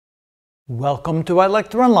Welcome to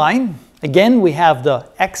iLecture Online. Again, we have the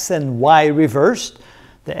x and y reversed.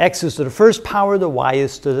 The x is to the first power, the y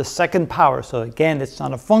is to the second power. So again, it's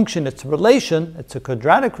not a function, it's a relation, it's a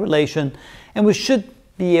quadratic relation, and we should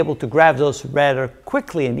be able to graph those rather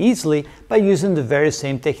quickly and easily by using the very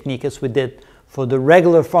same technique as we did for the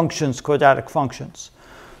regular functions, quadratic functions.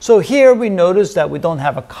 So here we notice that we don't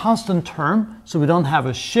have a constant term, so we don't have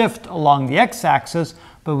a shift along the x-axis,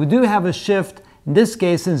 but we do have a shift. In this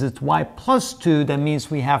case, since it's y plus 2, that means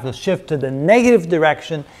we have to shift to the negative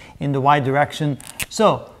direction in the y direction.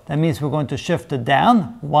 So that means we're going to shift it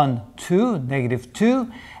down, 1, 2, negative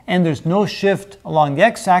 2. And there's no shift along the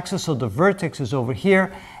x-axis, so the vertex is over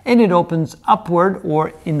here. And it opens upward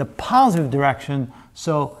or in the positive direction,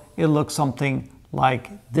 so it looks something like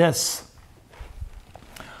this.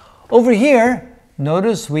 Over here,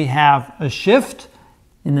 notice we have a shift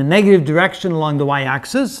in the negative direction along the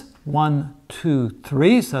y-axis. 1, 2,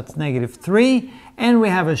 3, so that's negative 3. And we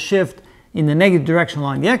have a shift in the negative direction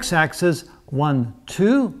along the x-axis, 1,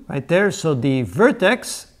 2, right there. So the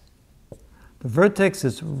vertex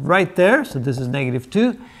is right there, so this is negative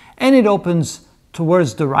 2. And it opens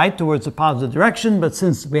towards the right, towards the positive direction. But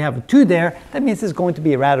since we have a 2 there, that means it's going to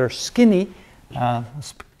be a rather skinny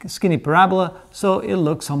parabola. So it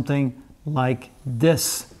looks something like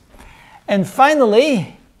this. And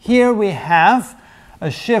finally, here we have a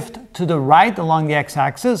shift to the right along the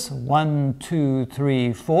x-axis, 1, 2,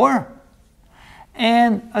 3, 4,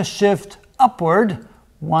 and a shift upward,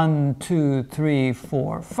 1, 2, 3,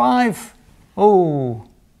 4, 5. Oh,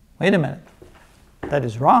 wait a minute, that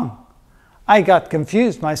is wrong. I got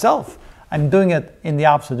confused myself. I'm doing it in the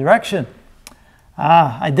opposite direction.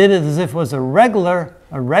 I did it as if it was a regular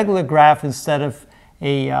graph instead of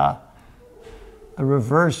a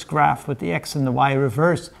reverse graph with the x and the y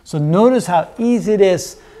reversed. So notice how easy it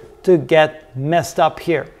is to get messed up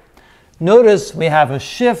here. Notice we have a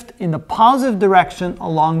shift in the positive direction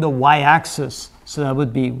along the y-axis. So that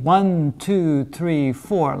would be 1, 2, 3,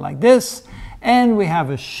 4 like this. And we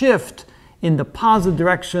have a shift in the positive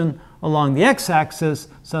direction along the x-axis.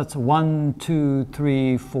 So that's 1, 2,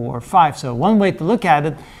 3, 4, 5. So one way to look at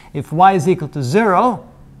it, if y is equal to 0,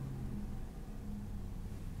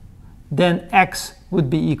 then x would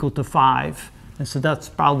be equal to 5. And so that's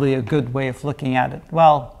probably a good way of looking at it.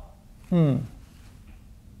 Well,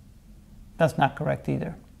 that's not correct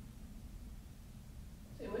either.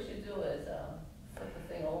 So what you should do is flip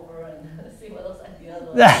the thing over and see what looks like the other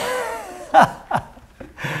one.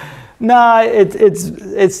 No,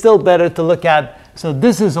 it's still better to look at, so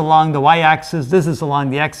this is along the y-axis, this is along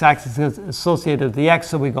the x-axis, it's associated with the x,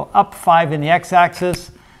 so we go up 5 in the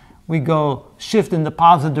x-axis. We go shift in the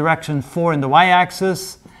positive direction 4 in the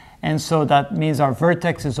y-axis, and so that means our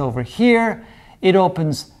vertex is over here. It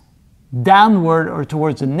opens downward or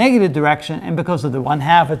towards the negative direction, and because of the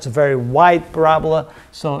 1/2, it's a very wide parabola,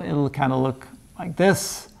 so it'll kind of look like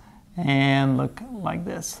this and look like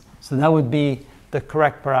this. So that would be the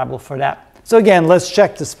correct parabola for that. So again, let's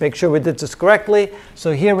check this, make sure we did this correctly.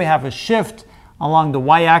 So here we have a shift along the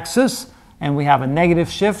y-axis, and we have a negative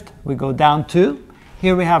shift. We go down 2.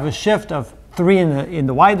 Here we have a shift of 3 in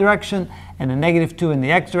the y direction and a negative 2 in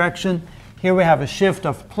the x direction. Here we have a shift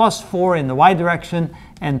of plus 4 in the y direction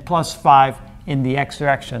and plus 5 in the x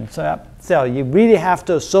direction. So you really have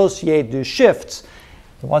to associate the shifts.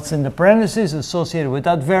 What's in the parentheses is associated with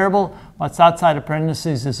that variable. What's outside of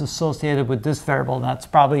parentheses is associated with this variable. That's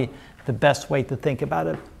probably the best way to think about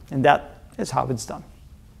it. And that is how it's done.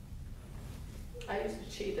 I used to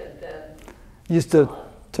cheat and then Used to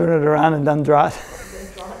turn it around and then draw it.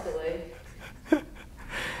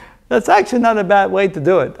 That's actually not a bad way to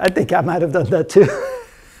do it. I think I might have done that too.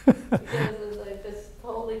 This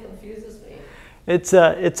totally confuses me. It's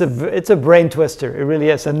a brain twister. It really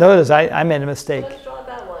is. And notice I made a mistake. Let's draw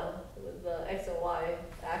that one with the x and y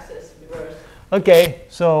axis reversed. Okay,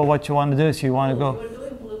 so what you want to do is you want to go. We're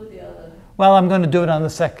doing blue with the other. Well, I'm going to do it on the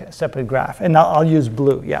separate graph, and I'll use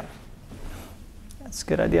blue. Yeah, that's a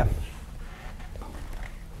good idea.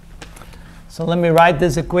 So let me write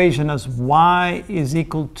this equation as y is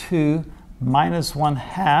equal to minus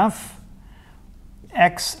 1/2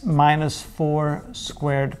 x minus 4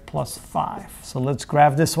 squared plus 5. So let's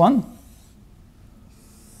graph this one.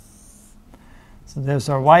 So there's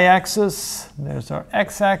our y-axis, there's our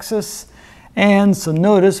x-axis. And so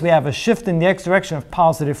notice we have a shift in the x direction of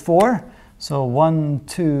positive 4. So 1,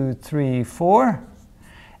 2, 3, 4.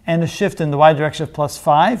 And a shift in the y direction of plus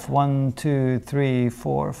 5. 1, 2, 3,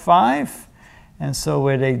 4, 5. And so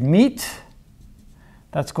where they meet,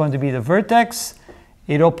 that's going to be the vertex.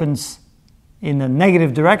 It opens in the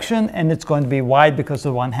negative direction, and it's going to be wide because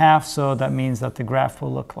of 1/2, so that means that the graph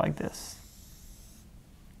will look like this.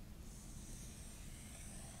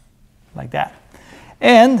 like that.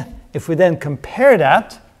 And if we then compare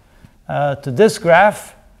that to this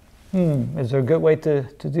graph, is there a good way to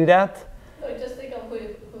do that? No, just think of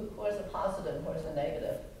where's the positive and where's the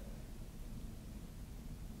negative.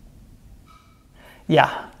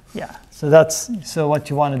 Yeah, yeah. So what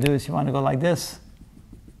you want to do is you want to go like this.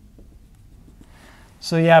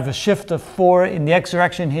 So you have a shift of 4 in the x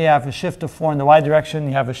direction. Here you have a shift of 4 in the y direction.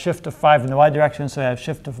 You have a shift of 5 in the y direction. So you have a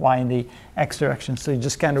shift of y in the x direction. So you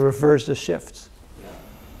just kind of reverse the shifts. Yeah.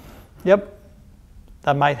 Yep.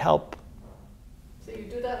 That might help. So you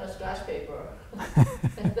do that on a scratch paper.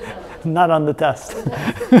 Not on the test.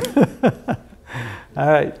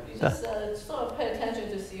 All right. You just sort of pay attention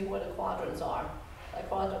to see where the quadrants are. Like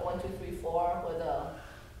quadrant 1, 2, 3, 4,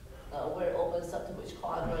 where it opens up to which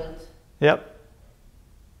quadrant. Yep.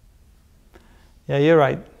 Yeah, you're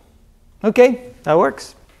right. Okay, that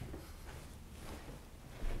works.